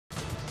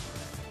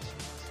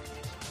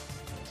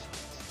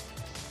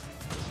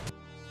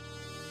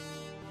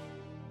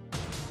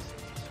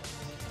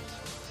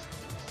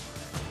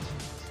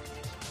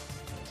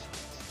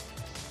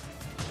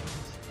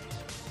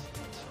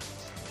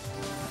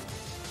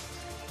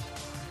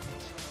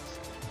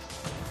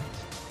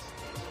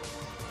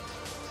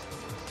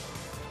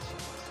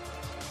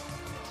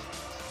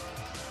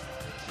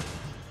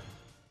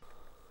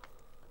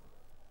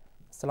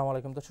আসসালামু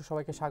আলাইকুম দর্শক,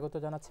 সবাইকে স্বাগত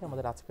জানাচ্ছি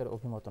আমাদের আজকের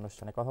অভিমত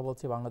অনুষ্ঠানে। কথা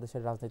বলছি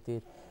বাংলাদেশের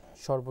রাজনীতির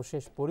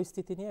সর্বশেষ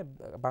পরিস্থিতি নিয়ে,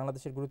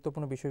 বাংলাদেশের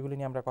গুরুত্বপূর্ণ বিষয়গুলি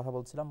নিয়ে আমরা কথা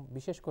বলছিলাম।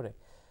 বিশেষ করে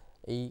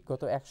এই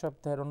গত এক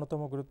সপ্তাহের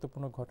অন্যতম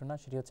গুরুত্বপূর্ণ ঘটনা,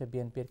 সেটি হচ্ছে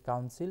বিএনপির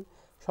কাউন্সিল,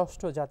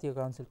 ষষ্ঠ জাতীয়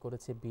কাউন্সিল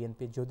করেছে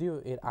বিএনপি। যদিও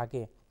এর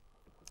আগে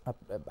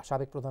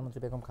সাবেক প্রধানমন্ত্রী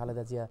বেগম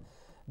খালেদা জিয়া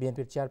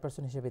বিএনপির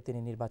চেয়ারপারসন হিসেবে তিনি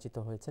নির্বাচিত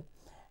হয়েছেন,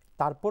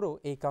 তারপরেও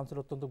এই কাউন্সিল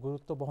অত্যন্ত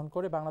গুরুত্ব বহন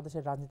করে।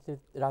 বাংলাদেশের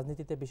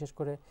রাজনীতিতে বিশেষ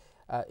করে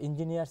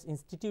ইঞ্জিনিয়ার্স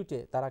ইনস্টিটিউটে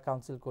তারা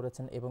কাউন্সিল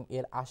করেছেন এবং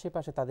এর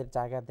আশেপাশে তাদের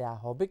জায়গা দেয়া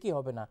হবে কি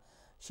হবে না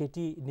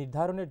সেটি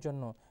নির্ধারণের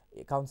জন্য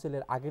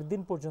কাউন্সিলের আগের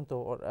দিন পর্যন্ত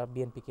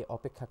বিএনপিকে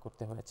অপেক্ষা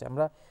করতে হয়েছে।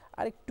 আমরা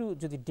আরেকটু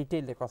যদি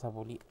ডিটেইলে কথা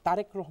বলি,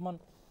 তারেক রহমান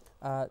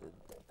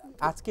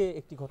আজকে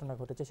একটি ঘটনা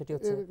ঘটেছে, সেটি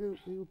হচ্ছে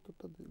এই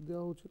উত্তরটা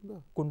দেওয়া উচিত না।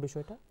 কোন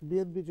বিষয়টা?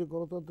 বিএনপি যে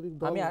গণতান্ত্রিক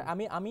দল,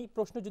 আমি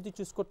প্রশ্ন যদি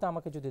চুজ করতে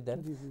আমাকে যদি দেন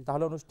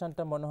তাহলে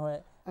অনুষ্ঠানটা মনে হয়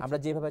আমরা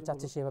যেভাবে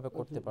চাচ্ছি সেভাবে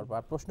করতে পারবো।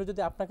 আর প্রশ্ন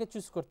যদি আপনাকে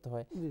চুজ করতে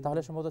হয়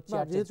তাহলে সম্ভবত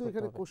চেয়ার চেঞ্জ করতে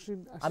হবে।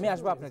 আমি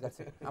আসবো আপনার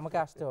কাছে, আমাকে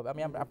আসতে হবে,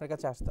 আমি আপনার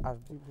কাছে আসবো।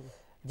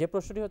 যে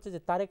প্রশ্নটি হচ্ছে যে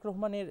তারেক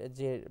রহমানের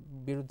যে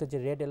বিরুদ্ধে যে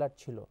রেড অ্যালার্ট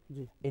ছিল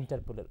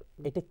ইন্টারপোলের,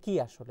 এটা কি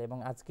আসলে, এবং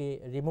আজকে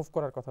রিমুভ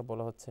করার কথা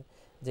বলা হচ্ছে,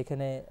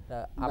 যেখানে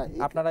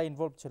আপনারা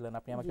ইনভলভ ছিলেন,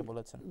 আপনি আমাকে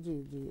বলেছেন। জি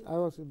জি, I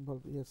was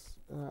involve, yes,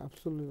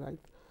 absolutely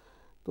right.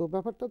 তো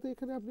ব্যাপারটাতে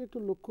এখানে আপনি একটু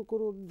লক্ষ্য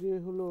করুন যে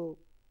হলো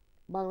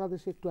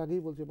বাংলাদেশে, একটু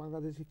আগেই বলছি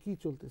বাংলাদেশে কি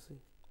চলতেছে।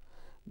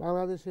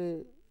 বাংলাদেশে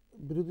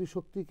বিরোধী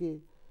শক্তিকে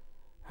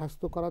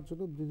হ্যাস্ত করার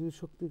জন্য, বিরোধী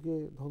শক্তিকে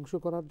ধ্বংস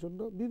করার জন্য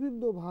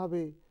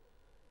বিভিন্নভাবে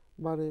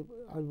মানে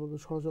আমি বলবো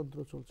ষড়যন্ত্র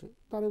চলছে।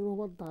 তারেক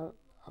রহমান,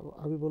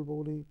 আমি বলবো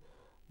উনি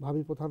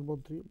ভাবী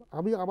প্রধানমন্ত্রী।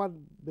 আমি আমার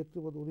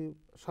ব্যক্তিগত, উনি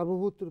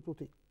সার্বভৌমত্বের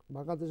প্রতীক।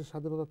 বাংলাদেশের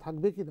স্বাধীনতা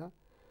থাকবে কিনা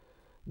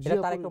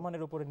তারেক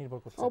রহমানের উপরে নির্ভর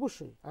করছে।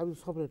 অবশ্যই আমি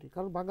সফরেটি,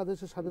 কারণ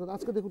বাংলাদেশের স্বাধীনতা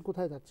আজকে দেখুন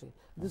কোথায় যাচ্ছে।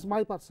 দিস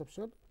মাই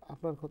পারসেপশন,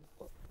 আপনার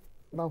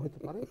নাও হতে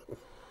পারে।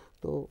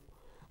 তো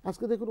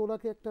আজকে দেখুন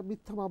ওনাকে একটা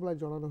মিথ্যা মামলায়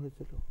জড়ানো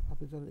হয়েছিল,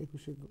 আপনি জানেন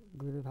 21শে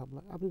গ্রেনেড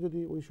হামলায়। আপনি যদি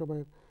ওই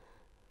সময়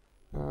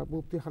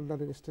মুফতি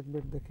হান্নানের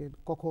স্টেটমেন্ট দেখেন,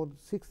 কখন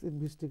 6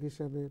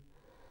 ইনভেস্টিগেশনের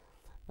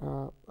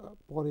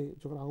পরে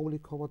যখন আওয়ামী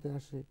লীগ ক্ষমতায়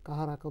আসে,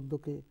 কাহার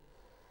আকন্দকে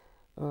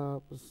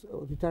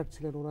রিটায়ার্ড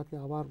ছিলেন, ওনাকে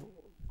আবার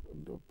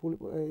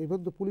ইভেন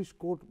তো পুলিশ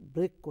কোর্ট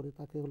ব্রেক করে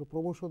তাকে হলো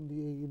প্রমোশন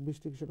দিয়ে এই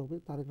ইনভেস্টিগেশন হবে।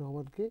 তারেক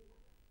রহমানকে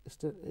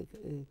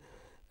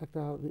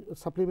একটা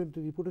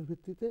সাপ্লিমেন্টারি রিপোর্টের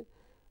ভিত্তিতে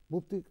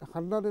মুফতি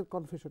হান্নানের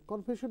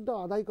কনফেশনটা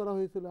আদায় করা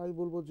হয়েছিল। আমি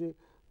বলবো যে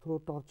থ্রো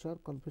টর্চার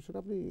কনফেশন।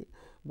 আপনি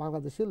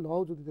বাংলাদেশের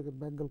লও যদি দেখেন,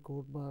 বেঙ্গল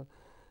কোর্ট বা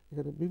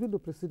এখানে বিভিন্ন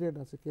প্রেসিডেন্ট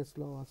আছে, কেস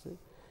ল আছে,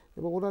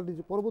 এবং ওনার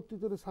নিজে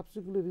পরবর্তীতে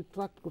সাবসিকুয়েন্টলি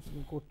রিট্রাক্ট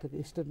করছিলেন কোর্ট থেকে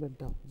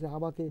স্টেটমেন্টটা, যে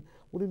আমাকে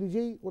উনি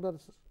নিজেই ওনার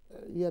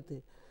ইয়াতে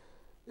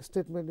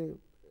স্টেটমেন্টে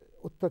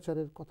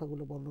অত্যাচারের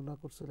কথাগুলো বর্ণনা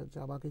করছিলেন, যে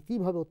আমাকে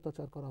কিভাবে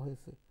অত্যাচার করা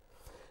হয়েছে।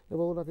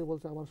 এবং ওনাকে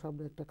বলছে আমার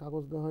সামনে একটা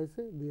কাগজ দেওয়া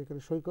হয়েছে, দিয়ে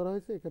এখানে সই করা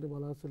হয়েছে, এখানে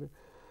বলা হয়েছিল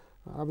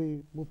আমি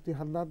মুফতি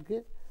হান্নানকে,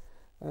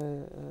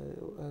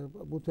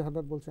 মুফতি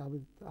হান্নান বলছে আমি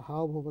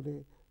হাওয়া ভবনে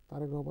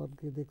তারেক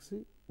রহমানকে দেখছি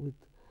উইথ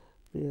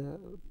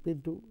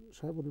পিন্টু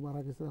সাহেব, উনি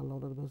মারা গেছেন আল্লাহ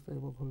ওনার ব্যবস্থা,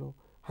 এবং হলো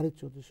হারিফ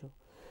চৌধুরী সহ।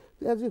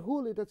 তো অ্যাজ এ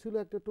হোল এটা ছিল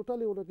একটা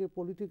টোটালি ওনাকে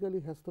পলিটিক্যালি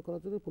হ্যাস্ত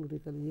করার জন্য,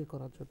 পলিটিক্যালি ইয়ে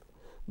করার জন্য।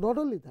 নট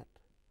অনলি দ্যাট,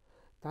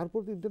 তারপর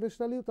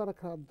ইন্টারন্যাশনালিও তারা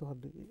ক্ষান্ত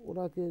হননি।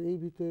 ওনাকে এই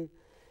ভিতরে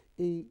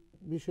এই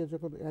বিষয়ে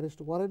যখন অ্যারেস্ট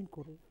ওয়ারেন্ট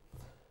করে,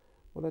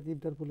 ওনাকে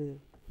ইন্টারপোলে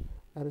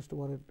অ্যারেস্ট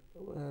ওয়ারেন্ট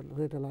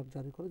রেড অ্যালার্ট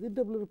জারি করে।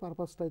 ইন্টারপোলের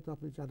পারপাসটাই তো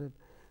আপনি জানেন,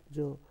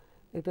 যে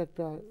এটা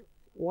একটা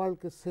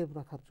ওয়ার্ল্ডকে সেফ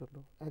রাখার জন্য।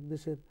 এক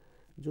দেশের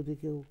যদি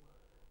কেউ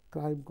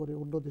ক্রাইম করে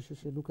অন্য দেশে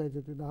সে লুকায়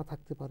যদি না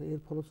থাকতে পারে,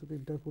 এর ফলশ্রুতি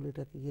ইন্টারপোল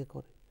এটাকে ইয়ে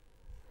করে।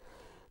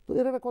 তো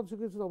এর একটা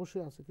কনসিকুয়েন্স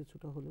অবশ্যই আছে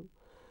কিছুটা হলেও।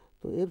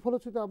 তো এর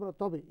ফলশ্রুতিতে আমরা,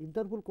 তবে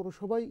ইন্টারপোল কোনো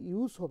সময়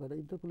ইউজ হবে না।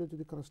 ইন্টারপোলের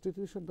যদি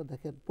কনস্টিটিউশনটা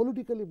দেখেন,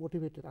 পলিটিক্যালি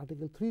মোটিভেটেড,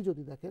 আর্টিকেল 3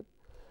 যদি দেখেন,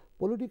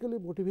 পলিটিক্যালি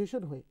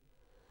মোটিভেশন হয়ে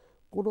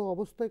কোনো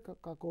অবস্থায়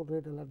কাউকে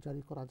রেড অ্যালার্ট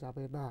জারি করা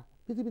যাবে না।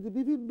 পৃথিবীতে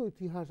বিভিন্ন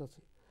ইতিহাস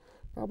আছে।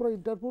 আমরা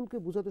ইন্টারপোলকে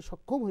বোঝাতে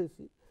সক্ষম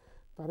হয়েছি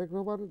তারেক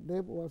রহমানের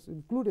নেম ওয়াজ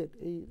ইনক্লুডেড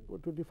এই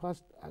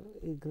 21st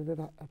এই গ্রেনেড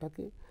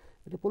অ্যাটাকে।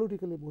 এটা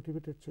পলিটিক্যালি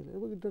মোটিভেটেড ছিল,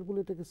 এবং ইন্টারপোল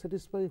এটাকে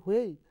স্যাটিসফাই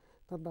হয়েই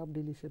তার নাম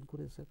ডিলিশন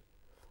করেছেন।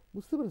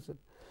 বুঝতে পেরেছেন?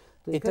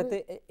 তো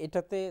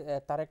এটাতে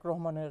তারেক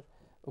রহমানের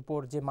উপর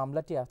যে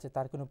মামলাটি আছে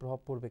তার কোনো প্রভাব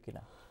পড়বে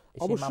কিনা?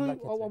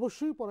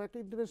 অবশ্যই পড়ে। একটা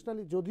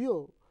ইন্টারন্যাশনালি, যদিও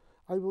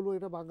আমি বলবো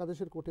এটা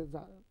বাংলাদেশের কোর্টে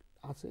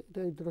আছে,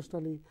 এটা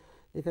ইন্টারন্যাশনালি,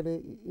 এখানে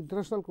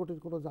ইন্টারন্যাশনাল কোর্টের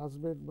কোনো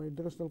জাজমেন্ট বা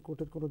ইন্টারন্যাশনাল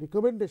কোর্টের কোনো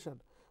রিকমেন্ডেশন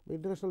বা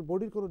ইন্টারন্যাশনাল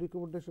বডির কোনো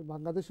রিকমেন্ডেশন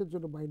বাংলাদেশের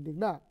জন্য বাইন্ডিং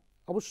না।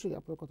 অবশ্যই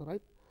আপনার কথা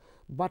রাইট।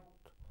 বাট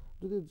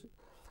যদি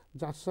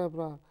জাজ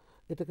সাহেবরা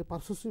এটাকে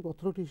পারসেসিভ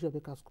অথরিটি হিসেবে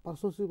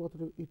persuasive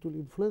authority, it will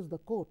influence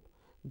the court,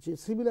 যে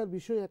সিমিলার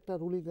বিষয়ে একটা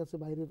রুলিং আছে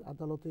বাইরের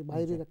আদালতে,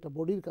 বাইরের একটা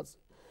বডির কাছে,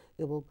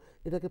 এবং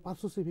এটাকে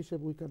পারসেসিভ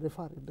হিসেবে we can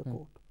refer in the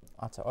court.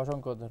 আচ্ছা,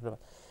 অসংখ্য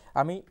ধন্যবাদ।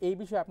 আমি এই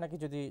বিষয়ে আপনাকে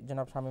যদি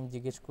জনাব শামীম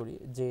জিজ্ঞেস করি,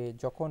 যে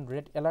যখন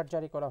রেড অ্যালার্ট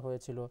জারি করা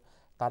হয়েছিল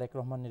তারেক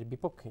রহমানের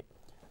বিপক্ষে,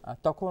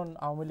 তখন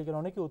আওয়ামী লীগের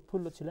অনেকে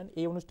উৎফুল্ল ছিলেন।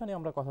 এই অনুষ্ঠানে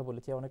আমরা কথা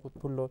বলেছি, অনেক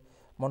উৎফুল্ল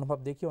মনোভাব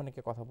দেখিয়ে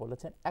অনেকে কথা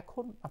বলেছেন।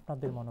 এখন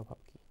আপনাদের মনোভাব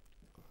কি?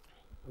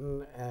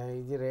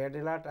 এই যে রেড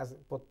অ্যালার্ট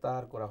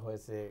প্রত্যাহার করা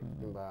হয়েছে,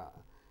 কিংবা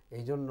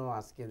এই জন্য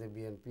আজকে যে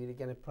বিএনপির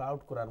এখানে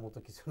প্রাউড করার মতো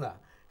কিছু না,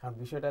 কারণ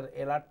বিষয়টার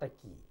অ্যালার্টটা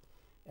কি,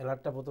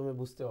 অ্যালার্টটা প্রথমে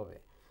বুঝতে হবে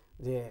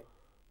যে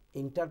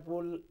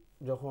ইন্টারপোল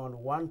যখন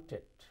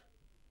ওয়ান্টেড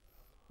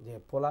যে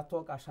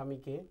পলাতক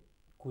আসামিকে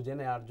খুঁজে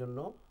নেওয়ার জন্য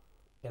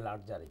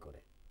অ্যালার্ট জারি করে,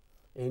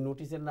 এই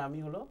নোটিশের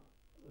নামই হলো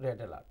রেড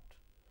অ্যালার্ট।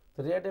 তো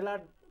রেড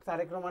অ্যালার্ট,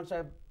 তারেক রহমান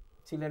সাহেব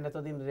ছিলেন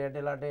এতদিন রেড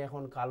অ্যালার্টে,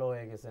 এখন কালো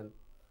হয়ে গেছেন,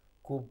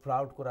 খুব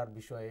প্রাউড করার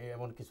বিষয়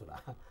এমন কিছু না,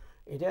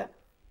 এটা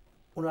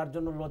ওনার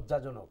জন্য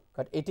লজ্জাজনক।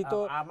 এটি তো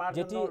আমার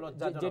যেটি জন্য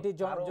লজ্জাজনক।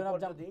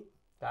 যেটি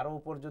কারো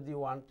উপর যদি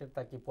ওয়ান্টেড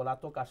তাকে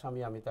পলাতক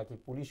আসামি, আমি তাকে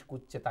পুলিশ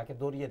খুঁজছে, তাকে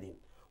ধরিয়ে দিন,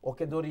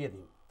 ওকে ধরিয়ে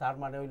দিন, তার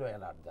মানে হইলো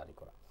অ্যালার্ট জারি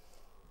করা।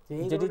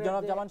 যেটি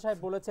জনাব জামান সাহেব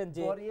বলেছেন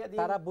যে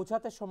তারা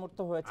বোঝাতে সমর্থ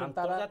হয়েছেন,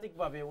 তারা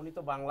আন্তর্জাতিকভাবে উনি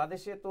তো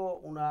বাংলাদেশে তো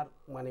উনার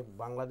মানে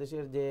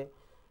বাংলাদেশের যে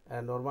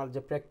নর্মাল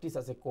যে প্র্যাকটিস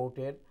আছে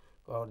কোর্টের,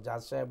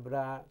 জাজ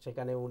সাহেবরা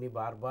সেখানে উনি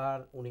বারবার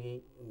উনি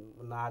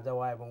না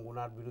যাওয়া এবং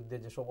ওনার বিরুদ্ধে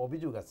যেসব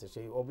অভিযোগ আছে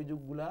সেই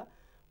অভিযোগগুলা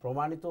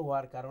প্রমাণিত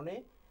হওয়ার কারণে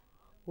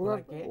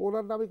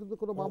ওনার নামে কিন্তু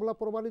কোনো মামলা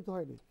প্রমাণিত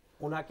হয়নি।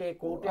 ওনাকে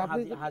কোর্টে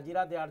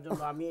হাজিরা দেওয়ার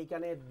জন্য আমি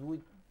এখানে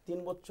 2-3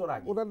 বছর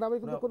আগে ওনার নামে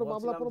কিন্তু কোনো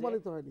মামলা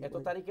প্রমাণিত হয়নি। এত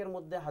তারিখের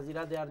মধ্যে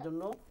হাজিরা দেওয়ার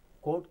জন্য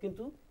কোর্ট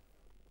কিন্তু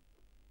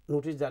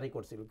নোটিশ জারি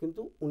করছিল,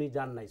 কিন্তু উনি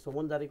যান নাই,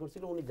 সমন জারি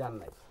করছিল, উনি যান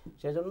নাই,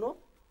 সেজন্য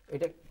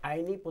এটা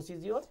আইনি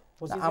প্রসিজিওর।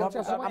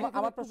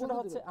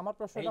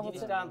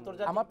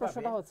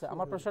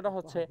 আমার প্রশ্নটা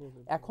হচ্ছে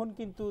এখন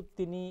কিন্তু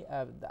তিনি,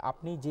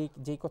 আপনি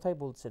যেই কথাই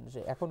বলছেন যে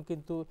এখন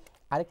কিন্তু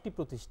আরেকটি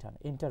প্রতিষ্ঠান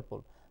ইন্টারপোল,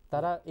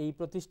 তারা এই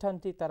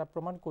প্রতিষ্ঠানটি তারা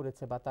প্রমাণ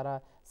করেছে বা তারা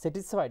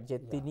স্যাটিসফাইড যে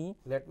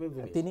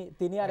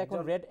তিনি আর এখন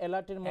রেড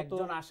অ্যালার্টের মতো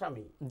একজন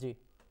আসামি, জি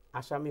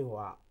আসামি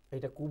হওয়া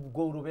এটা খুব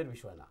গৌরবের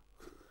বিষয় না,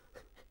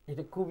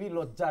 এটা খুবই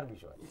লজ্জার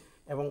বিষয়।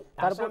 এবং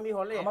আসামি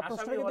হলে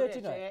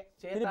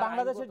তিনি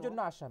বাংলাদেশের জন্য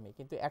আসামি,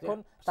 কিন্তু এখন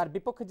তার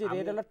বিপক্ষে যে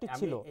রেড অ্যালার্টটি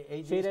ছিল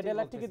সেই রেড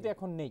অ্যালার্টটি কিন্তু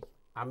এখন নেই।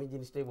 আমি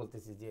জিনিসটাই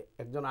বলতেছি যে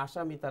একজন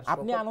আসামি তার,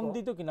 আপনি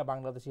আনন্দিত কিনা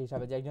বাংলাদেশী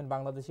হিসাবে যে একজন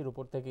বাংলাদেশের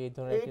উপর থেকে এই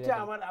ধরনের, এটা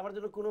আমার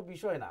জন্য কোনো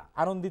বিষয় না।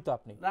 আনন্দিত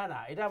আপনি? না,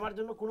 এটা আমার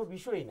জন্য কোনো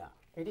বিষয়ই না,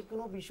 এটি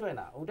কোনো বিষয়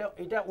না,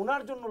 এটা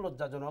ওনার জন্য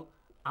লজ্জাজনক,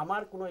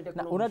 আমার কোনো এটা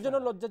কোনো ওনার জন্য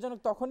লজ্জাজনক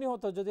তখনই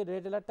হতো যদি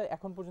রেড অ্যালার্টটা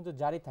এখন পর্যন্ত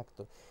জারি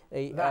থাকতো।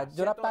 এই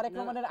জনাব তারেক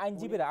রহমানের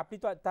আইনজীবীরা, আপনি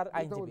তো তার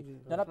আইনজীবী,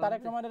 জনাব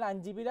তারেক রহমানের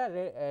আইনজীবীরা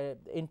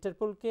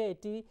ইন্টারপোলকে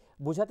এটি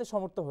বোঝাতে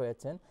সমর্থ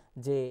হয়েছেন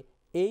যে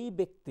এই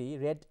ব্যক্তি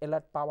রেড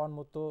অ্যালার্ট পাওয়ার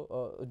মতো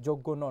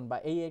যোগ্য নন, বা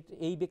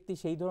এই ব্যক্তি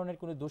সেই ধরনের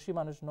কোনো দোষী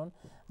মানুষ নন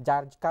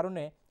যার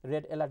কারণে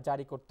রেড অ্যালার্ট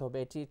জারি করতে হবে।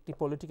 এটি একটি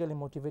পলিটিক্যালি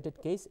মোটিভেটেড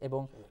কেস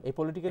এবং এই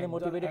পলিটিক্যালি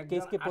মোটিভেটেড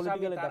কেসকে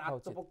পলিটিক্যালি দেখা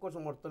উচিত। আত্মপক্ষ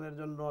সমর্থনের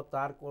জন্য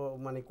তার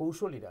মানে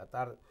কৌশলীরা,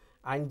 তার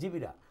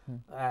আইনজীবীরা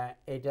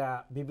এটা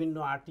বিভিন্ন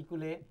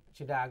আর্টিকেলে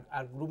সেটা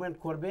আর্গুমেন্ট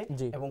করবে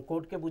এবং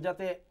কোর্টকে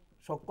বোঝাতে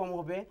সক্ষম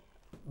হবে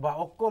বা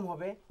অক্ষম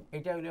হবে,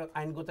 এটা হলো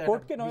আইনগত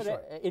কোর্টকে নয়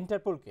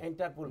ইন্টারপোলকে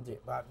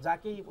বা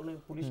যাকেই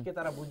পুলিশকে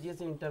তারা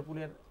বুঝিয়েছে,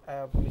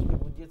 পুলিশকে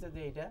বুঝিয়েছে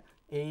যে এটা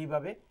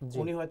এইভাবে,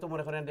 উনি হয়তো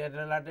মনে করেন রেড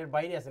অ্যালার্টের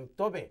বাইরে আছেন,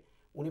 তবে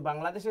উনি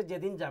বাংলাদেশে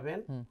যেদিন যাবেন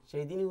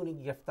সেই দিনই উনি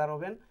গ্রেফতার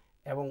হবেন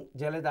এবং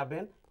জেলে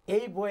যাবেন,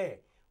 এই বয়ে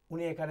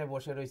উনি এখানে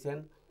বসে রয়েছেন,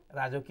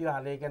 রাজকীয়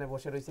হালে এখানে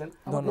বসে রয়েছেন।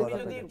 উনি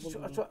যদি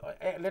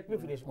let me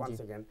finish one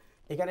second,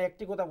 এখানে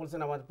একটি কথা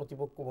বলছেন আমার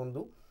প্রতিপক্ষ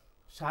বন্ধু,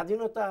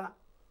 স্বাধীনতা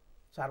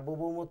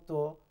সার্বভৌমত্ব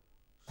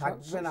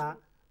থাকবে না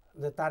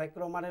যে তারেক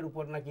রহমানের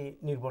উপর নাকি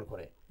নির্ভর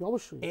করে।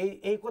 অবশ্যই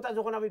এই কথা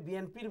যখন আমি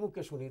বিএনপির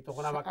মুখে শুনি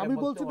তখন আমাকে আমি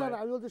বলছি না,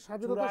 আমি বলছি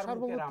স্বাধীনতা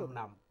সার্বভৌমত্ব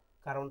নাম,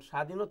 কারণ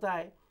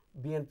স্বাধীনতায়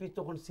বিএনপি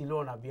তখন ছিল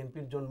না,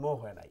 বিএনপির জন্ম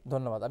হয় নাই।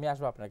 ধন্যবাদ, আমি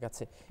আসবো আপনার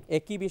কাছে।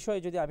 একই বিষয়ে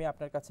যদি আমি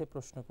আপনার কাছে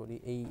প্রশ্ন করি,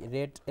 এই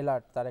রেড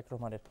অ্যালার্ট তারেক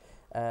রহমানের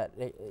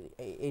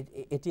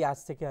এটি আজ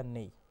থেকে আর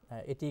নেই,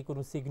 এটি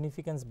কোনো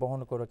সিগনিফিকেন্স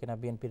বহন করে কিনা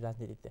বিএনপির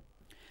রাজনীতিতে?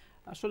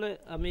 আসলে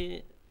আমি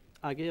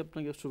আগে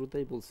আপনাকে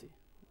শুরুতেই বলছি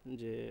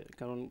যে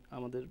কারণ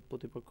আমাদের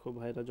প্রতিপক্ষ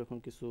ভাইরা যখন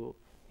কিছু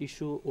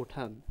ইস্যু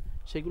ওঠান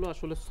সেগুলো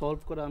আসলে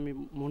সলভ করা, আমি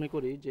মনে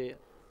করি যে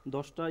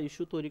 10টা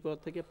ইস্যু তৈরি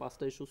করার থেকে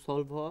 5টা ইস্যু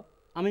সলভ হওয়া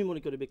আমি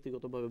মনে করি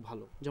ব্যক্তিগতভাবে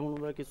ভালো। যেমন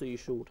ওনারা কিছু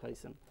ইস্যু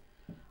উঠাইছেন,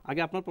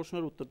 আগে আপনার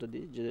প্রশ্নের উত্তরটা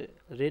দিই যে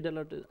রেড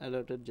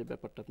অ্যালার্টের যে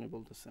ব্যাপারটা আপনি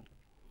বলতেছেন,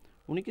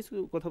 উনি কিছু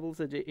কথা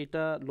বলছে যে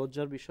এটা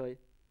লজ্জার বিষয়,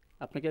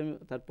 আপনাকে আমি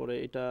তারপরে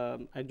এটা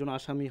একজন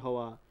আসামি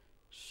হওয়া,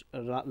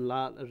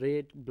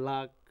 রেড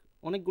ব্ল্যাক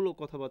অনেকগুলো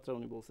কথাবার্তা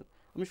উনি বলছেন।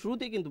 আমি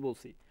শুরুতেই কিন্তু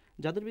বলছি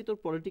যাদের ভিতর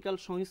পলিটিক্যাল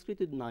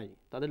সংস্কৃতি নাই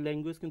তাদের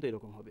ল্যাঙ্গুয়েজ কিন্তু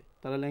এরকম হবে,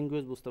 তারা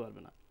ল্যাঙ্গুয়েজ বুঝতে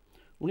পারবে না।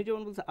 উনি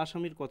যেমন বলছে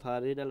আসামির কথা,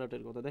 রেড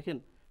অ্যালার্টের কথা, দেখেন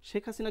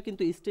শেখ হাসিনা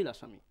কিন্তু স্টিল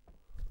আসামি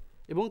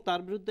এবং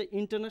তার বিরুদ্ধে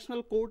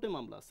ইন্টারন্যাশনাল কোর্টে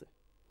মামলা আছে,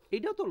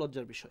 এটাও তো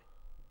লজ্জার বিষয়,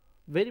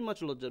 ভেরি মাচ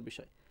লজ্জার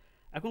বিষয়।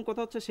 এখন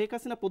কথা হচ্ছে শেখ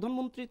হাসিনা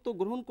প্রধানমন্ত্রিত্ব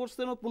গ্রহণ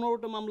করছেন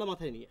 15টা মামলা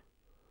মাথায় নিয়ে।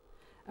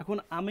 এখন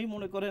আমি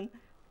মনে করেন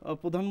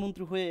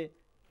প্রধানমন্ত্রী হয়ে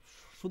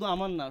শুধু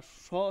আমার না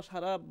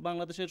সারা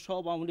বাংলাদেশের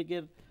সব আওয়ামী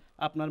লীগের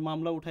আপনার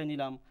মামলা উঠাই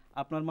নিলাম,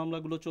 আপনার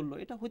মামলাগুলো চললো,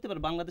 এটা হইতে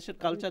পারে। বাংলাদেশের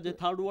কালচার যে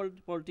থার্ড ওয়ার্ল্ড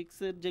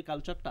পলিটিক্সের যে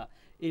কালচারটা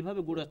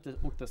এইভাবে গড়ে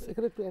উঠতেছে,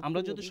 আমরা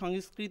যেহেতু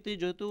সংস্কৃতি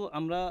যেহেতু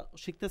আমরা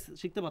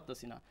শিখতে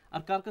পারতেছি না,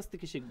 আর কার কাছ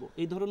থেকে শিখবো?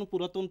 এই ধরনের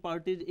পুরাতন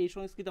পার্টির এই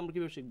সংস্কৃতি আমরা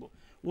কীভাবে শিখবো?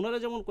 ওনারা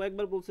যেমন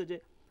কয়েকবার বলছে যে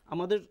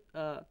আমাদের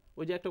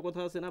ওই যে একটা কথা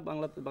আছে না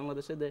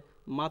বাংলাদেশে যে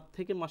মাত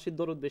থেকে মাসির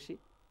দরদ বেশি,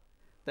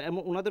 তা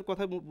এমন ওনাদের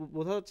কথা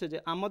বোঝা যাচ্ছে যে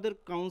আমাদের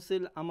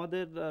কাউন্সিল,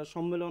 আমাদের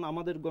সম্মেলন,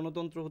 আমাদের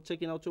গণতন্ত্র হচ্ছে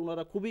কিনা হচ্ছে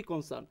ওনারা খুবই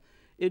কনসার্ন।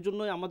 এই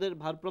জন্যই আমাদের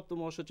ভারপ্রাপ্ত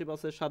মহাসচিব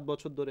আছে 7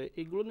 বছর ধরে,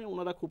 এগুলো নিয়ে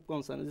ওনারা খুব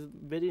কনসার্ন। Is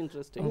very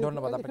interesting.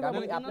 ধন্যবাদ আপনাকে।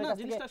 আমি আপনার কাছ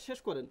থেকে জিনিসটা শেষ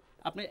করেন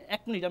আপনি,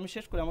 1 মিনিট আমি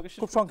শেষ করি, আমাকে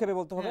খুব সংক্ষেপে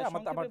বলতে হবে, হ্যাঁ,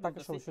 আমার সংক্ষেপে তাকে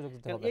বলতেছি। সুযোগ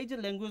দিতে হবে। এই যে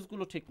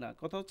ল্যাঙ্গুয়েজগুলো ঠিক না,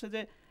 কথা হচ্ছে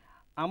যে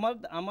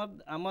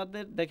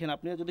আমাদের দেখেন,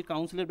 আপনি যদি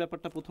কাউন্সিলের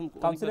ব্যাপারটা প্রথম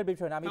কাউন্সিলের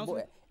বিষয় না, আমি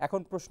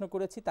এখন প্রশ্ন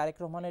করেছি তারেক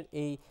রহমানের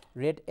এই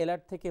রেড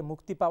অ্যালার্ট থেকে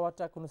মুক্তি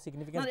পাওয়াটা কোনো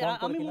সিগনিফিকেন্স বহন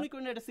করে আমি কিনা? মনে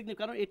করি না এটা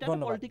সিগনিফিকেন্ট, কারণ এটা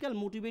একটা পলিটিক্যাল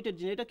মোটিভেটেড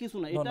জিনিস, এটা কিছু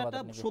না, এটা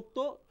একটা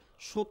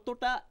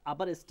সত্যটা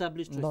আবার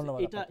এস্টাবলিশড হয়েছে। ধন্যবাদ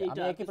এটা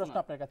আপনাকে। আমি একই প্রশ্ন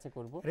আপনার কাছে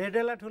করব। রেড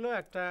অ্যালার্ট হলো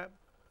একটা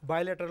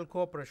বায়োল্যাটারাল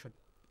কোঅপারেশন।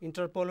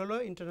 ইন্টারপোল হলো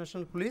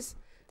ইন্টারন্যাশনাল পুলিশ,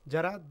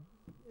 যারা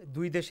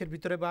 2 দেশের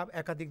ভিতরে বা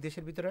একাধিক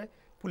দেশের ভিতরে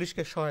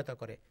পুলিশকে সহায়তা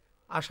করে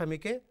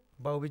আসামিকে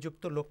বা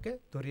অভিযুক্ত লোককে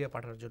ধরিয়ে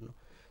পাঠার জন্য।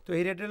 তো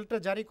এই রেড অ্যালার্টটা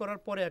জারি করার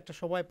পরে একটা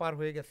সময় পার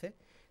হয়ে গেছে,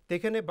 তো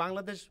এখানে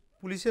বাংলাদেশ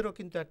পুলিশেরও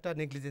কিন্তু একটা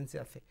নেগলিজেন্সি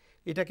আছে,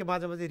 এটাকে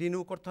মাঝে মাঝে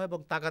রিনিউ করতে হয় এবং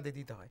তাগাদে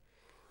দিতে হয়।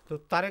 তো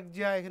তারেক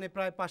জিয়া এখানে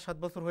প্রায় 5-7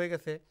 বছর হয়ে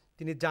গেছে,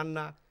 তিনি যান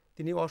না,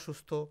 তিনি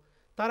অসুস্থ,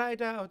 তারা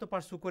এটা হয়তো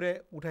পার্সু করে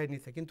উঠাই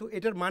নিছে, কিন্তু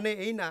এটার মানে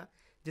এই না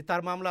যে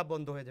তার মামলা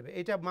বন্ধ হয়ে যাবে।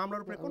 এটা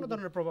মামলার উপরে কোনো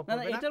ধরনের প্রভাব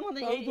পড়বে না। এটার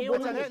মধ্যে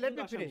লেট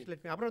মি ফিনিশ।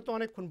 আপনারা তো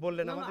অনেকক্ষণ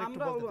বললেন, আমাদের একটু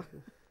বলতে।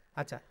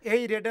 আচ্ছা,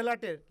 এই রেড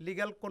অ্যালার্টের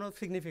লিগ্যাল কোনো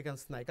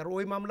সিগনিফিকেন্স নাই, কারণ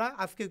ওই মামলা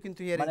আজকেও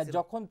কিন্তু হিয়ারিং মানে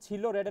যখন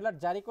ছিল রেড অ্যালার্ট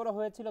জারি করা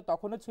হয়েছিল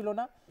তখনও ছিল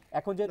না,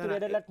 এখন যেহেতু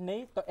রেড অ্যালার্ট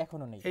নেই তো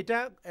এখনো নেই। এটা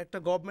একটা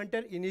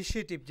গভর্নমেন্টের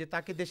ইনিশিয়েটিভ যে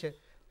তাকে দেশে,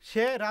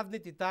 সে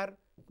রাজনীতি, তার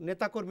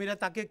নেতাকর্মীরা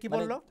তাকে কি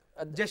বললো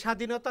যে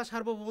স্বাধীনতা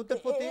সার্বভৌমত্বের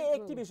প্রতি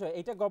একটি বিষয়,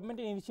 এটা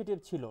গভর্নমেন্টের ইনিশিয়েটিভ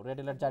ছিল রেড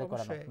অ্যালার্ট জারি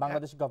করানো,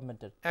 বাংলাদেশ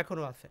গভর্নমেন্টের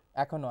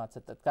এখনো আছে।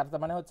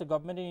 তার মানে হচ্ছে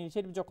গভর্নমেন্টের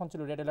ইনিশিয়েটিভ যখন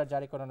ছিল রেড অ্যালার্ট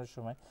জারি করানোর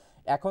সময়,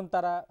 এখন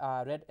তারা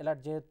রেড অ্যালার্ট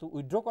যেহেতু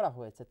উইথড্র করা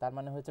হয়েছে, তার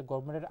মানে হচ্ছে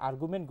গভর্নমেন্টের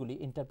আর্গুমেন্টগুলি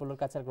ইন্টারপোলের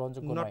কাছে আর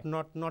গ্রহণযোগ্য নয়।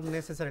 Not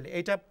necessarily.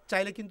 এটা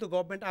চাইলে কিন্তু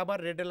গভর্নমেন্ট আবার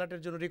রেড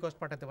অ্যালার্টের জন্য রিকোয়েস্ট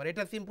পাঠাতে পারে।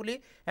 এটা সিম্পলি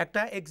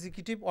একটা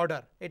এক্সিকিউটিভ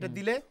অর্ডার, এটা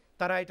দিলে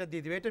তারা এটা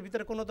দিয়ে দিবে, এটার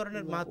ভিতরে কোনো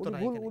ধরনের মাহাত্ম্য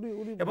নাই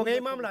এখানে। এবং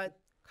এই মামলায়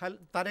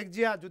তারেক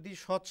জিয়া যদি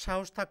সৎ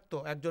সাহস থাকতো,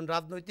 একজন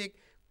রাজনৈতিক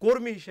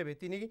কর্মী হিসেবে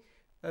তিনি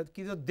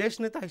কিন্তু দেশ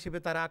নেতা হিসেবে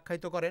তারা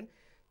আখ্যায়িত করেন,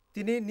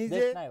 তিনি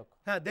নিজে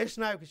দেশ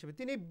নায়ক হিসেবে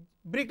তিনি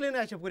ব্রিকলেনে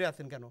এসে পড়ে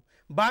আছেন কেন?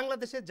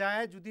 বাংলাদেশে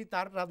যায় যদি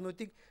তার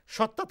রাজনৈতিক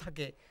সত্তা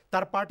থাকে,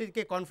 তার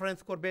পার্টিকে কনফারেন্স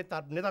করবে,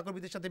 তার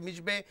নেতাকর্মীদের সাথে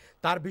মিশবে,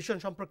 তার ভিশন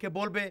সম্পর্কে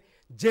বলবে,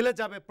 জেলে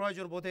যাবে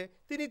প্রয়োজন বোধে,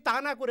 তিনি তা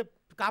না করে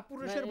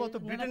কাপুরুষের মতো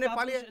ব্রিটেনে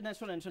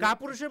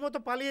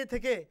পালিয়ে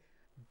থেকে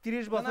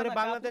 30 বছরে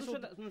বাংলাদেশ।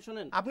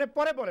 আপনি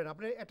পরে বলেন,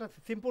 আপনি একটা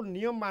সিম্পল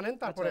নিয়ম মানেন,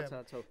 তারপরে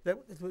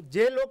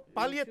যে লোক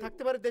পালিয়ে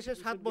থাকতে পারে দেশে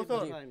 7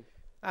 বছর,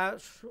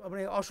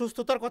 মানে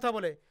অসুস্থতার কথা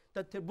বলে,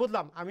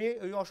 বুঝলাম আমি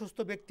ওই অসুস্থ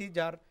ব্যক্তি,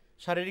 যার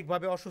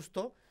শারীরিকভাবে অসুস্থ,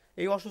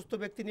 এই অসুস্থ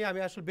ব্যক্তি নিয়ে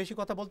আমি আসলে বেশি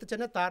কথা বলতে চাই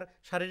না, তার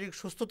শারীরিক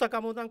সুস্থতা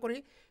কামনা করি,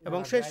 এবং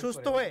সে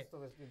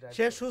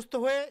সুস্থ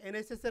হয়ে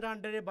এনএসএস এর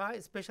আন্ডারে বা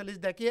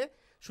স্পেশালিস্ট দেখিয়ে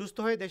সুস্থ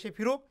হয়ে দেশে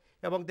ফিরুক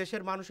এবং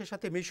দেশের মানুষের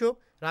সাথে মিশুক,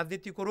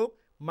 রাজনীতি করুক,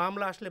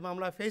 মামলা আসলে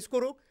মামলা ফেস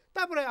করুক,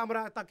 তারপরে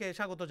আমরা তাকে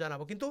স্বাগত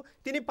জানাবো। কিন্তু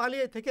তিনি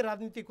পালিয়ে থেকে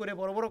রাজনীতি করে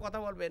বড় বড় কথা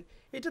বলবেন,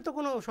 এটা তো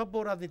কোনো সভ্য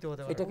রাজনীতি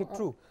হতে পারে। এটা কি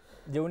ট্রু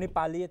যে উনি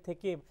পালিয়ে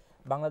থেকে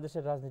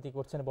বাংলাদেশের রাজনীতি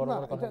করছেন, বড়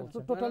বড় কথা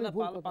বলছেন? টোটালি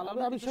ভুল কথা।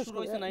 আমি শুরু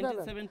হইছে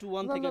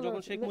 1971 থেকে,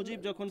 যখন শেখ মুজিব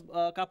যখন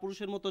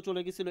কাপুরুষের মতো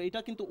চলে গিয়েছিল, এটা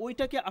কিন্তু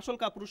ওইটাকে আসল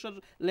কাপুরুষের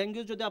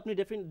ল্যাঙ্গুয়েজ যদি আপনি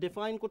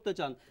ডিফাইন করতে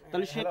চান,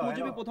 তাহলে শেখ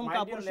মুজিবই প্রথম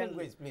কাপুরুষের।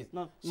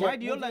 না, my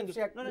dear language,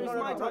 no, it's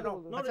my time.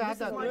 No, this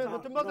is my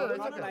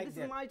time. This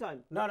is my time.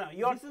 No,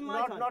 you're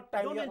not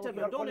time. Don't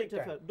interfere. Don't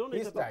interfere. Don't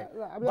interfere.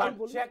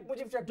 But Sheikh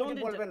Mujib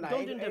বলবেন না,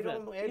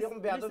 এরকম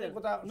বেয়াদবি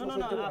কথা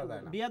সহ্য করা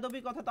যায় না। বেয়াদবি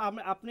কথা তো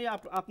আপনি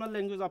আপনার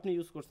ল্যাঙ্গুয়েজ আপনি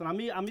ইউজ করছেন।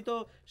 আমি তো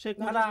শেখ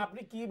মুজিব, না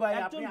আপনি কি ভাই,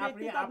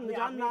 আপনি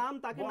যার নাম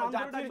তাকে নাম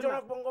ধরে ডাকবেন।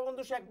 জনক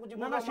বঙ্গবন্ধু শেখ মুজিব,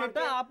 না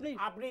সেটা আপনি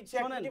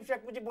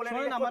শেখ মুজিব বলেন।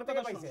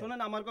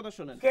 শুনেন আমার কথা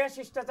শুনেন। কে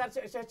শিষ্টাচার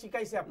সে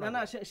শিখাইছে আপনাকে?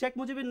 না শেখ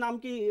মুজিবের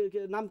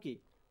নাম কি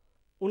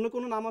অন্য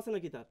কোনো নাম আছে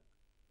নাকি তার?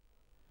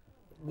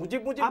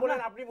 মুজিব বলেন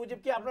আপনি, মুজিব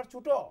কি আপনার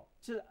ছোট?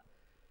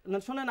 না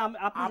শুনেন,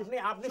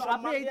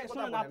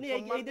 আপনি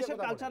এই দেশের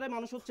কালচারে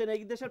মানুষ হচ্ছেন,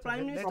 এই দেশের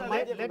প্রাইম মিনিস্টার,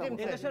 এই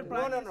দেশের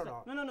prime minister,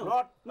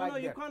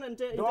 you can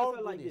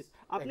interfere like this.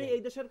 আপনি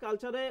এই দেশের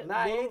কালচারে, না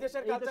এই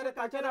দেশের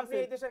কালচারে আপনি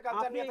এই দেশের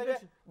কালচার নিয়ে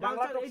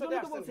বাংলা টকশোতে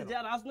আসছেন। যে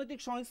রাজনৈতিক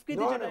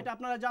সংস্কৃতি যেটা, এটা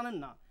আপনারা জানেন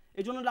না,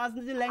 এইজন্য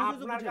রাজনীতির ল্যাঙ্গুয়েজও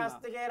বুঝেন না। আপনার কাছ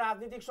থেকে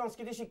রাজনৈতিক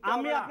সংস্কৃতি শিখতে হবে।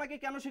 আমি আপনাকে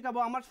কেন শেখাবো?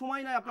 আমার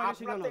সময় নাই আপনাকে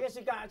শেখানোর।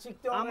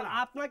 শিখতে হবে না।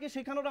 আপনাকে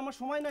শেখানোর আমার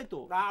সময় নাই তো।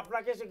 না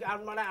আপনাকে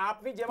মানে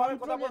আপনি যেভাবে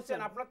কথা বলছেন,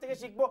 আপনার থেকে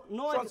শিখবো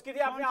সংস্কৃতি।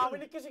 আপনি আওয়ামী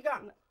লীগকে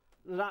শিখান,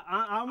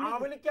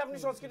 আওয়ামী লীগকে আপনি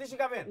সংস্কৃতি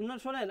শিখাবেন না।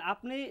 শুনেন,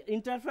 আপনি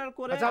ইন্টারফেয়ার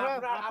করে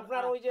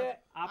আপনার ওই যে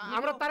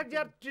আমরা তারেক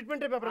জিয়ার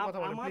ট্রিটমেন্টের ব্যাপারে কথা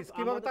বলি প্লিজ,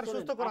 কিভাবে তার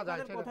সুস্থ করা যায়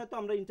সেটা কথা তো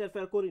আমরা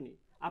ইন্টারফেয়ার করিনি।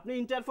 আপনি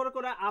ইন্টারফেয়ার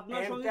করে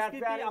আপনার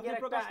সংস্কৃতি আপনি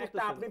প্রকাশ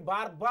করতেছেন।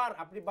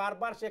 আপনি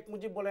বারবার শেখ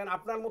মুজিব বলেন,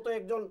 আপনার মতো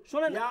একজন।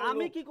 শুনেন,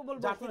 আমি কি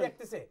বলবো, জাতি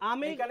দেখতেছে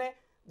এখানে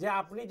যে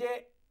আপনি যে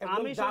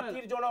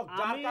জাতির জনক,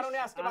 যার কারণে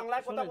আজকে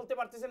বাংলায় কথা বলতে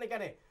পারতেছেন,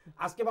 এখানে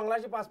আজকে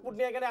বাংলাদেশি পাসপোর্ট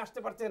নিয়ে এখানে আসতে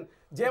পারছেন।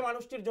 যে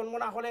মানুষটির জন্ম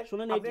না হলে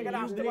আপনি এখানে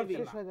আসতে পারতেন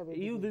না।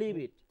 You believe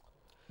it.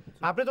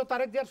 আপনি তো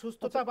তারেক জিয়ার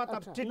সুস্থতা বা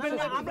তার আচ্ছা, ট্রিটমেন্ট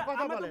নিয়ে কিছু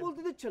কথা আমরা তো বলেন।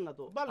 বলতে দিচ্ছেন না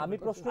তো। আমি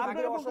প্রশ্ন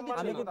আপনাকে অসম্মান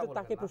আমি কথা কিন্তু বলবেন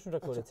তাকে না। প্রশ্নটা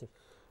করেছি।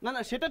 না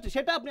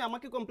সেটা আপনি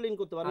আমাকে কমপ্লেইন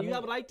করতে পারেন, you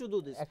have right to do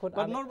this, এখন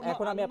বাট আমি নট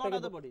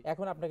আপনাকে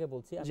এখন আপনাকে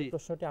বলছি, আমি জি।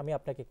 প্রশ্নটি আমি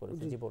আপনাকে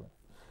করেছি। জি বলুন।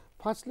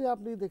 ফার্স্টলি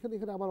আপনি দেখেন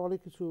এখানে আমার অনেক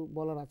কিছু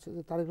বলার আছে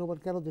যে তারেক রহমান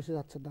কেন দেশে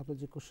যাচ্ছেন না, আপনি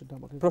যে কোশ্চেনটা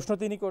আমাকে প্রশ্ন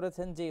তিনি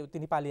করেছেন যে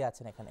তিনি পালিয়ে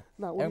আছেন এখানে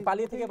না, এবং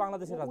পালিয়ে থেকে মোটেই-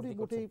 বাংলাদেশের উনি রাজনীতি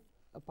করছেন। মোটেই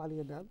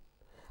পালিয়ে নেন।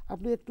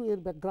 আপনি একটু এর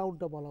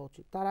ব্যাকগ্রাউন্ডটা বলা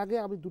উচিত। তার আগে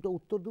আমি দুটো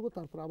উত্তর দেবো,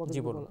 তারপর আমাকে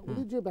জি, বলুন। বলা।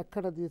 উনি যে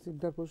ব্যাখ্যাটা দিয়েছেন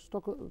ইন্টারপোস্ট,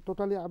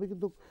 টোটালি আমি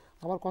কিন্তু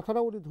আমার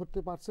কথাটা উনি ধরতে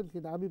পারছেন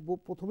কিনা, আমি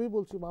প্রথমেই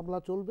বলছি মামলা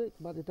চলবে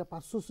বা এটা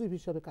পার্শ্বশিপ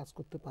হিসাবে কাজ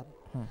করতে পারে,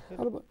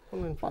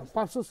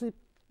 পার্শ্বশিপ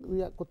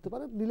করতে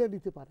পারে, নিলে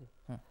নিতে পারে।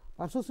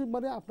 পার্শ্বশিপ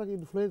মানে আপনাকে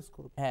ইনফ্লুয়েন্স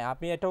করবে। হ্যাঁ,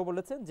 আপনি এটাও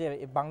বলেছেন যে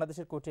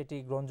বাংলাদেশের কোর্টে এটি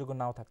গ্রহণযোগ্য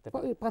নাও থাকতে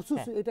পারে।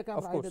 পার্শ্বশিপ এটাকে of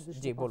আমরা course, আইনের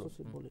দৃষ্টিতে জি, বলুন।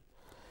 পার্শ্বশিপ বলি।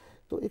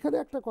 তো এখানে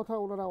একটা কথা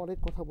ওনারা অনেক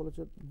কথা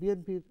বলেছেন,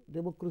 বিএনপির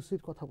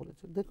ডেমোক্রেসির কথা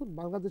বলেছেন। দেখুন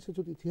বাংলাদেশে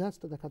যদি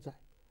ইতিহাসটা দেখা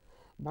যায়,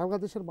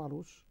 বাংলাদেশের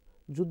মানুষ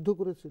যুদ্ধ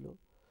করেছিল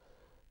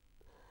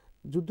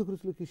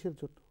কিসের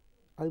জন্য?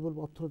 আমি বলবো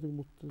অর্থনৈতিক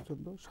মুক্তির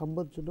জন্য,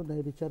 সাম্যের জন্য,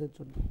 ন্যায় বিচারের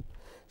জন্য।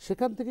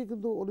 সেখান থেকে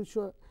কিন্তু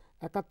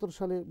 1971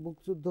 সালে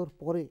মুক্তিযুদ্ধর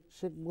পরে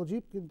শেখ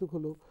মুজিব কিন্তু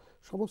হলো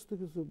সমস্ত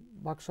কিছু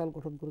বাকশাল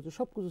গঠন করেছে,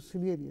 সব কিছু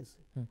ছিনিয়ে নিয়েছে।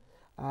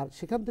 আর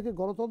সেখান থেকে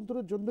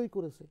গণতন্ত্রের জন্যই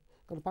করেছে,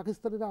 কারণ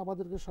পাকিস্তানিরা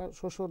আমাদেরকে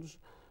শোষণ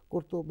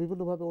করতো,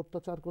 বিভিন্নভাবে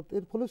অত্যাচার করতো,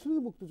 এর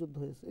ফলশ্রুতিতে মুক্তিযুদ্ধ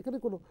হয়েছে। এখানে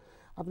কোনো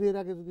আপনি এর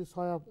আগে যদি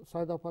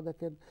ছয় দফা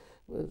দেখেন,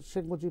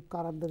 শেখ মুজিব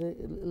কার আন্ডারে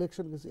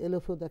ইলেকশন গেছে,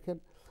 এলএফও দেখেন,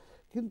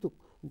 কিন্তু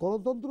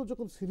গণতন্ত্র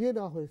যখন ছিনিয়ে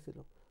নেওয়া হয়েছিল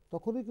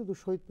তখনই কিন্তু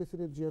শহীদ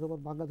প্রেসিডেন্ট জিয়া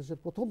রহমান, বাংলাদেশের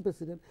প্রথম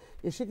প্রেসিডেন্ট,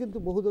 এসে কিন্তু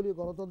বহুদলীয়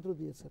গণতন্ত্র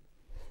দিয়েছেন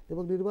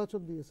এবং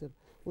নির্বাচন দিয়েছেন।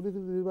 উনি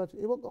কিন্তু নির্বাচন,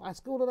 এবং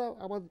আজকে ওনারা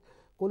আমার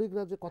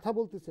কলিগরা যে কথা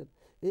বলতেছেন,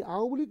 এই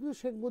আওয়ামী লীগ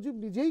শেখ মুজিব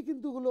নিজেই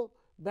কিন্তু হলো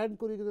ব্যান্ড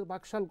করে কিন্তু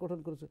বাকশাল গঠন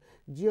করেছে।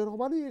 জিয়া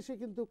রহমানই এসে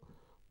কিন্তু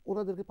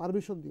ওনাদেরকে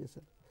পারমিশন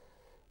দিয়েছেন।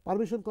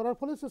 পারমিশন করার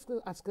ফলে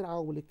আজকের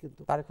আওয়ামী লীগ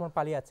কিন্তু তারেক রহমান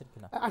পালিয়ে আছেন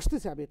কিনা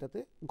আসতেছে। আমি এটাতে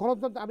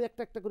গণতন্ত্র, আমি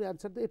একটা করে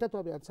আনসার দিই, এটা তো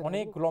আমি আনসার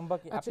অনেক লম্বা।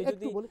 আপনি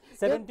যদি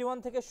 71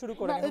 থেকে শুরু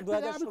করেন,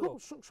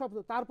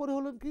 2016 তারপরে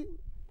হলেন কি,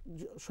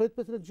 শহীদ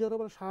প্রেসিডেন্ট জিয়া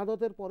রহমানের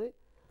শাহাদাতের পরে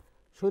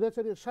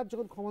স্বৈরাচারী এরশাদ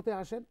যখন ক্ষমতায়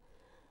আসেন,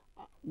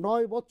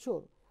 9 বছর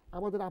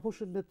আমাদের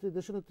আপোষের নেত্রী,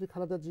 দেশনেত্রী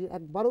খালেদা জিয়া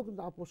একবারও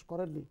কিন্তু আপোষ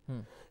করেননি।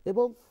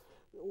 এবং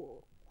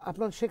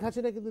আপনার শেখ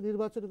হাসিনা কিন্তু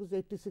নির্বাচনে কিন্তু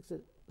 86-এ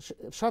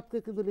এরশাদকে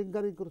কিন্তু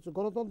লিঙ্গারিং করেছে,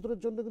 গণতন্ত্রের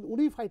জন্য কিন্তু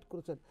উনিই ফাইট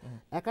করেছেন।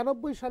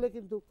 91 সালে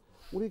কিন্তু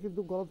উনি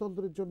কিন্তু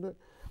গণতন্ত্রের জন্য,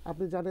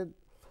 আপনি জানেন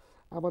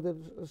আমাদের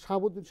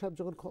শাহাবুদ্দিন সাহেব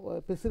যখন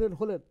প্রেসিডেন্ট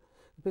হলেন,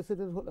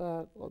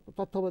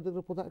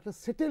 তত্ত্বাবধায়কের প্রধান, একটা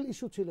সেটেল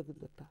ইস্যু ছিল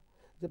কিন্তু একটা,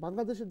 যে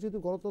বাংলাদেশের যেহেতু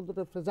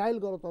গণতন্ত্রটা ফ্রেজাইল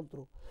গণতন্ত্র,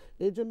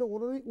 এই জন্য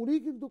উনি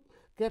কিন্তু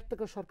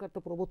কেয়ারটেকার সরকারটা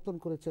প্রবর্তন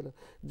করেছিলেন।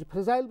 যে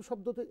ফ্রেজাইল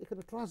শব্দতে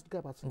এখানে ট্রাস্ট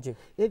গ্যাপ আছে,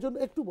 এই জন্য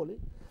একটু বলি,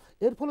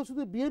 এর ফলে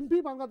শুধু বিএনপি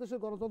বাংলাদেশের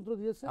গণতন্ত্র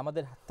দিয়েছে।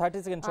 আমাদের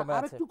 30 সেকেন্ড সময় আছে।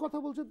 আরেকটু কথা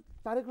বলছেন,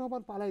 তারেক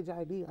রহমান পালাই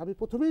যায়নি। আমি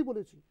প্রথমেই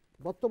বলেছি,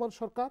 বর্তমান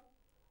সরকার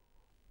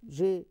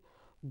যে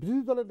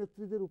বিরোধী দলের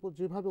নেত্রীদের উপর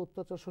যেভাবে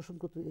অত্যাচার শোষণ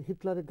করতে,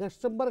 হিটলারের গ্যাস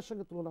চেম্বারের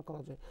সঙ্গে তুলনা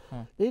করা যায়।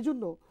 এই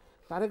জন্য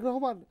তারেক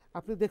রহমান,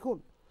 আপনি দেখুন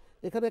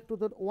এখানে একটু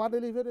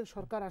 111-এর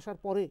সরকার আসার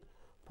পরে,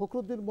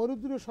 ফখরুদ্দিন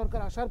মইনুদ্দিনের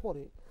সরকার আসার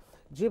পরে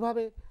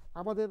যেভাবে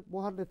আমাদের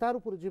মহান নেতার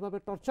উপরে যেভাবে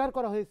টর্চার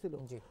করা হয়েছিল,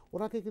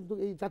 ওনাকে কিন্তু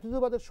এই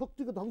জাতীয়তাবাদের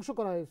শক্তিকে ধ্বংস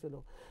করা হয়েছিল।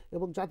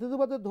 এবং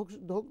জাতীয়তাবাদের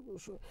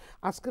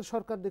আজকের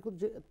সরকার দেখুন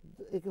যে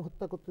একে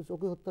হত্যা করতেছে,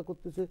 ওকে হত্যা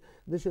করতেছে,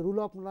 দেশে রুল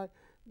অফ নয়,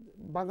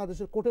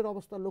 বাংলাদেশের কোর্টের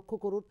অবস্থা লক্ষ্য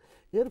করুন।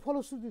 এর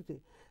ফলশ্রুতিতে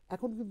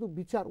এখন কিন্তু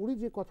বিচার, উনি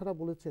যে কথাটা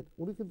বলেছেন,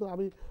 উনি কিন্তু,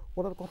 আমি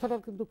ওনার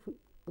কথাটার কিন্তু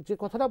যে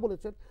কথাটা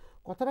বলেছেন,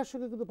 কথাটার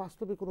সঙ্গে কিন্তু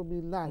বাস্তবে কোনো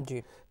মিল নাই।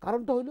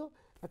 কারণটা হইলো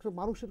একটা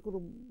মানুষের কোনো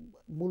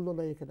মূল্য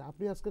নেই এখানে।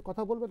 আপনি আজকে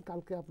কথা বলবেন,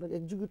 কালকে আপনাকে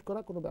এক্সিকিউট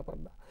করা কোনো ব্যাপার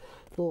না।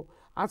 তো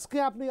আজকে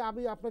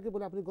আমি আপনাকে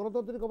বলি, আপনি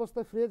গণতান্ত্রিক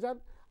অবস্থায় ফিরে যান,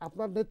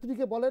 আপনার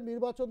নেত্রীকে বলেন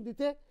নির্বাচন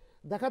দিতে,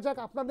 দেখা যাক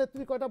আপনার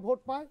নেত্রী কয়টা ভোট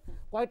পায়,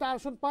 কয়টা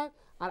আসন পায়,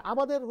 আর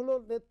আমাদের হলো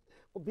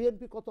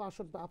বিএনপি কত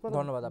আসন পায়।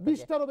 আপনারা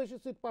 20টারও বেশি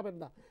সিট পাবেন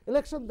না।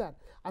 ইলেকশন দেন,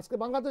 আজকে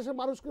বাংলাদেশের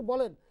মানুষকে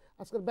বলেন,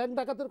 আজকের ব্যাংক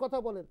ডাকাতের কথা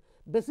বলেন,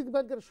 বেসিক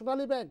ব্যাংকের,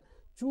 সোনালী ব্যাংক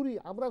চুরি,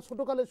 আমরা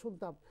ছোটকালে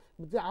শুনতাম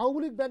যে আওয়ামী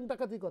লীগ ব্যাংক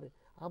ডাকাতি করে,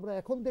 আমরা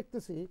এখন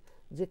দেখতেছি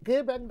যে কে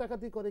ব্যাংক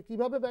ডাকাতি করে,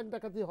 কিভাবে ব্যাংক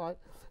ডাকাতি হয়।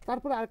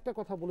 তারপরে আরেকটা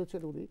কথা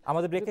বলেছেন উনি,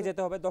 আমাদের ব্রেকে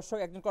যেতে হবে। দর্শক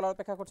একজন কলার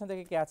অপেক্ষা করছেন,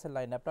 দেখে কে আছেন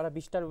লাইনে। আপনারা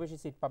 20টারও বেশি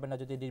সিট পাবেন না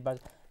যদি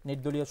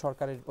নির্দলীয়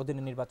সরকারের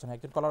অধীনে নির্বাচন হয়।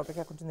 একজন কলার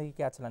অপেক্ষা করছেন, দেখে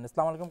কে আছেন লাইনে।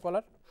 আসসালামু আলাইকুম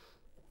কলার।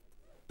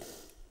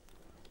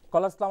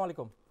 আসসালামু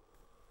আলাইকুম।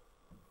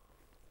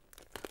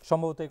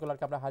 সম্ভবত এই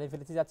কলারকে আমরা হারিয়ে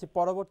ফেলেছি, যাচ্ছি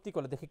পরবর্তী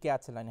কলে, দেখে কে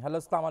আছে লাইনে। হ্যালো,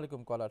 আসসালামু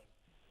আলাইকুম কলার।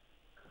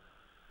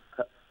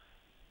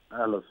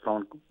 হ্যালো, আসসালামু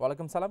আলাইকুম।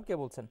 ওয়ালাইকুম সালাম, কে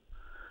বলছেন?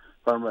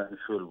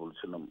 সোহেল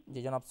বলছিলাম। জি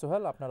জনাব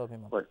সোহেল, আপনার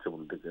অভিমত।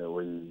 বাচ্চাবল থেকে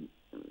ওই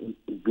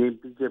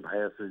বিএনপি যে ভাই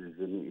আছে,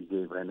 যে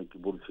ভাই নাকি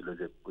বলছিল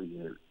যে ওই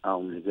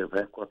আওয়ামী লীগের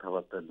ভাই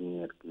কথাবার্তা নিয়ে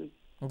আর কি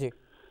জি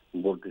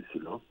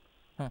বলতেছিল,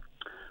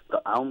 তো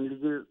আওয়ামী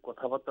লীগের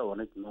কথাবার্তা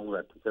অনেক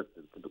নোংরা, ঠিক আছে,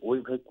 কিন্তু ওই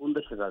ভাই কোন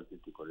দেশে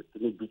রাজনীতি করে?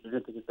 তিনি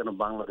ব্রিটেনে থেকে কেন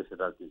বাংলাদেশে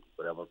রাজনীতি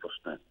করে? আমার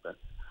প্রশ্ন একটা।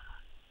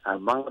 আর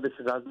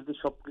বাংলাদেশের রাজনীতি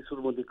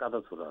সবকিছুর মধ্যে কাদা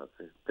ছোড়া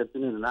আছে, তা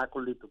তিনি না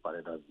করলেই তো পারে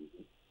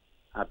রাজনীতি।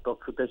 আর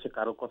টকশোতে এসে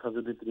কারো কথা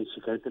যদি তিনি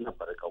শিখাইতে না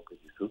পারে কাউকে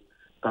কিছু,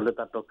 তাহলে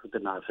তার টকশোতে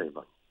না আসাই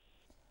ভালো।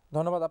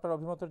 ধন্যবাদ আপনার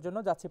অভিমতের জন্য।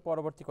 যাচ্ছি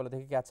পরবর্তী কলে,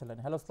 দেখে কে আছেন।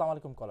 হ্যালো, আসসালামু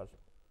আলাইকুম কলার।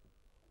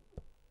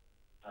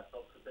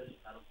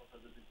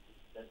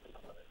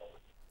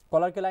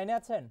 কলার কে লাইনে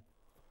আছেন?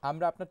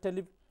 আমরা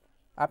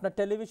আপনার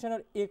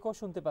টেলিভিশনের একো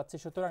শুনতে পাচ্ছি,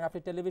 সুতরাং আপনি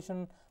টেলিভিশন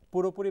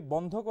পুরোপুরি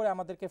বন্ধ করে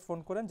আমাদেরকে ফোন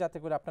করেন, যাতে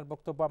করে আপনার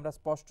বক্তব্য আমরা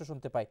স্পষ্ট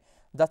শুনতে পাই।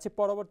 যাচ্ছি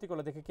পরবর্তী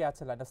কলে, দেখে কে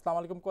আছে লাইন। আসসালামু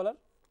আলাইকুম কলার।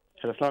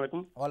 আসসালামু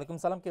আলাইকুম। ওয়ালাইকুম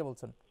সালাম, কে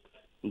বলছেন?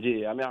 জি,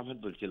 আমি আহমেদ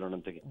বলছি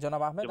লন্ডন থেকে।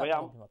 জনাব আহমেদ, ভাই,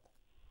 আপনার অভিমত।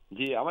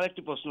 জি, আমার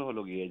একটি প্রশ্ন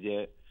হলো গিয়ে যে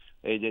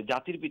এই যে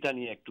জাতির পিতা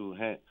নিয়ে একটু,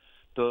 হ্যাঁ,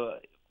 তো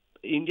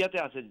ইন্ডিয়াতে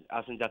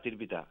আছেন জাতির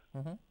পিতা,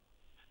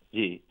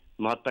 জি,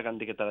 মহাত্মা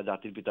গান্ধীকে তারা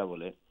জাতির পিতা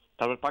বলে।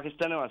 তারপর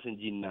পাকিস্তানেও আছেন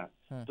জিন্না।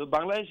 তো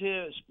বাংলাদেশে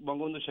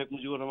বঙ্গবন্ধু শেখ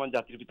মুজিবুর রহমান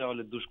জাতির পিতা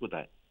হলে দোষ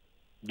কোথায়?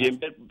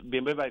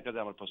 বিএমপির বাইরের কাছে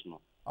আমার প্রশ্ন।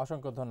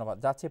 অসংখ্য ধন্যবাদ।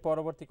 যাচ্ছি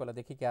পরবর্তী কলে,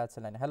 দেখি কে আছে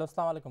লাইনে। হ্যালো,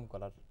 আসসালামু আলাইকুম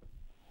কলার।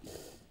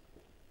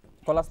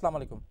 কলার, আসসালামু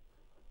আলাইকুম।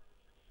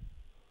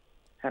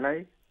 Hello,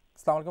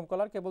 আসসালামু আলাইকুম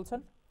কলার, কে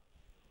বলছেন?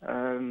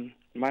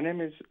 my name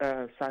is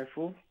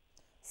Saiful.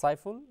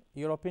 Saiful,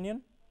 your opinion?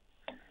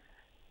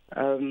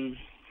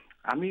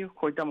 আমি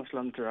কইতাম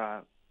আসলাম তোরা,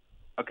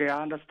 okay, I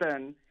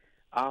understand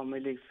Army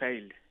League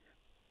failed,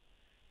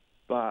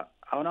 but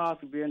I want to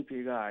ask BNP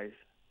guys,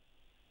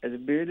 as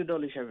a বিরোধী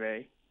দল হিসেবে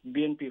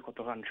বিএনপি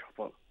কতখান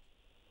সফল?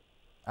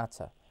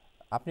 আচ্ছা,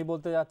 আপনি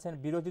বলতে যাচ্ছেন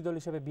বিরোধী দল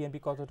হিসেবে বিএনপি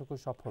কতটুকু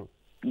সফল?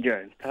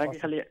 তারা কি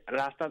খালি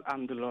রাস্তার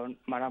আন্দোলন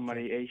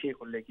মারামারি এই সেই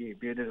করলে কি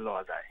বিরোধী দল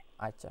হওয়া যায়?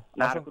 আচ্ছা,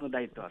 না আর কোনো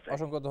দায়িত্ব আছে?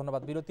 অসংখ্য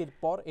ধন্যবাদ। বিরতির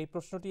পর এই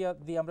প্রশ্নটি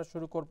দিয়ে আমরা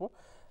শুরু করব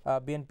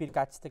বিএনপির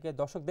কাছ থেকে।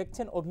 দর্শক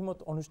দেখছেন অভিমত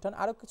অনুষ্ঠান।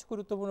 আরও কিছু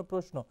গুরুত্বপূর্ণ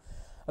প্রশ্ন,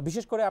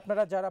 বিশেষ করে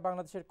আপনারা যারা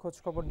বাংলাদেশের খোঁজ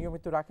খবর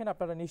নিয়মিত রাখেন,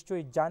 আপনারা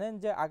নিশ্চয়ই জানেন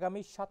যে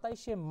আগামী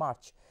 27শে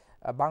মার্চ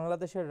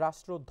বাংলাদেশের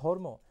রাষ্ট্র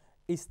ধর্ম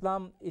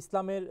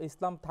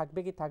ইসলাম থাকবে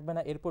কি থাকবে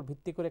না এরপর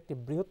ভিত্তি করে একটি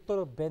বৃহত্তর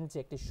বেঞ্চে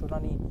একটি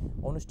শুনানি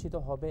অনুষ্ঠিত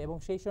হবে, এবং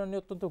সেই শুনানি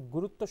অত্যন্ত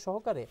গুরুত্ব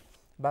সহকারে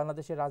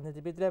বাংলাদেশের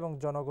রাজনীতিবিদরা এবং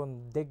জনগণ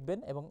দেখবেন।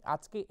 এবং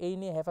আজকে এই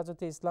নিয়ে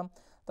হেফাজতে ইসলাম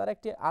তারা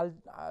একটি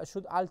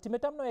শুধু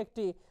আলটিমেটাম নয়,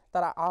 একটি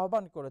তারা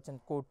আহ্বান করেছেন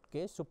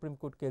কোর্টকে, সুপ্রিম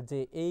কোর্টকে, যে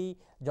এই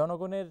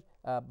জনগণের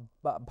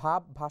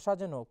ভাষা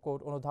যেন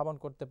কোর্ট অনুধাবন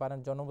করতে পারেন,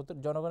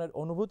 জনগণের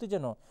অনুভূতি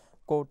যেন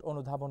কোর্ট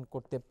অনুধাবন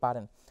করতে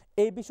পারেন।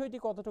 এই বিষয়টি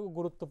কতটুকু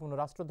গুরুত্বপূর্ণ?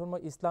 রাষ্ট্রধর্ম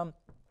ইসলাম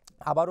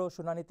আবারও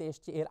শুনানিতে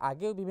এসছে, এর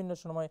আগেও বিভিন্ন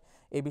সময়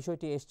এই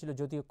বিষয়টি এসেছিল,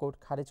 যদিও কোর্ট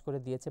খারিজ করে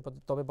দিয়েছে।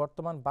 তবে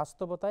বর্তমান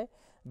বাস্তবতায়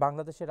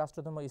বাংলাদেশের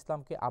রাষ্ট্রধর্ম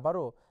ইসলামকে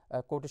আবারও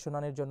কোর্টে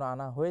শুনানির জন্য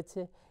আনা হয়েছে,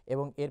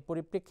 এবং এর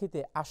পরিপ্রেক্ষিতে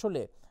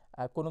আসলে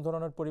কোনো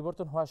ধরনের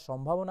পরিবর্তন হওয়ার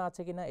সম্ভাবনা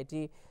আছে কিনা, এটি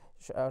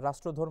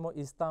রাষ্ট্রধর্ম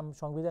ইসলাম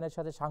সংবিধানের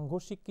সাথে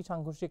সাংঘর্ষিক কি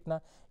সাংঘর্ষিক না,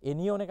 এ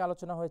নিয়ে অনেক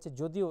আলোচনা হয়েছে,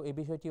 যদিও এই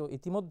বিষয়টিও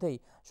ইতিমধ্যেই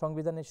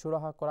সংবিধানে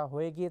সুরাহা করা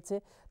হয়ে গিয়েছে।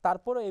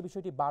 তারপরেও এই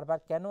বিষয়টি বারবার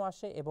কেন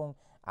আসে, এবং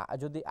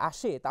যদি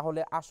আসে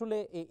তাহলে আসলে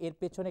এর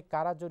পেছনে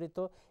কারা জড়িত,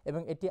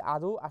 এবং এটি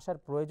আদৌ আসার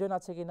প্রয়োজন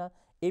আছে কিনা,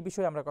 এই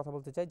বিষয়ে আমরা কথা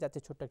বলতে চাই। যাতে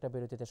ছোট্ট একটা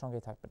বিরতিতে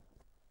সঙ্গেই থাকবেন।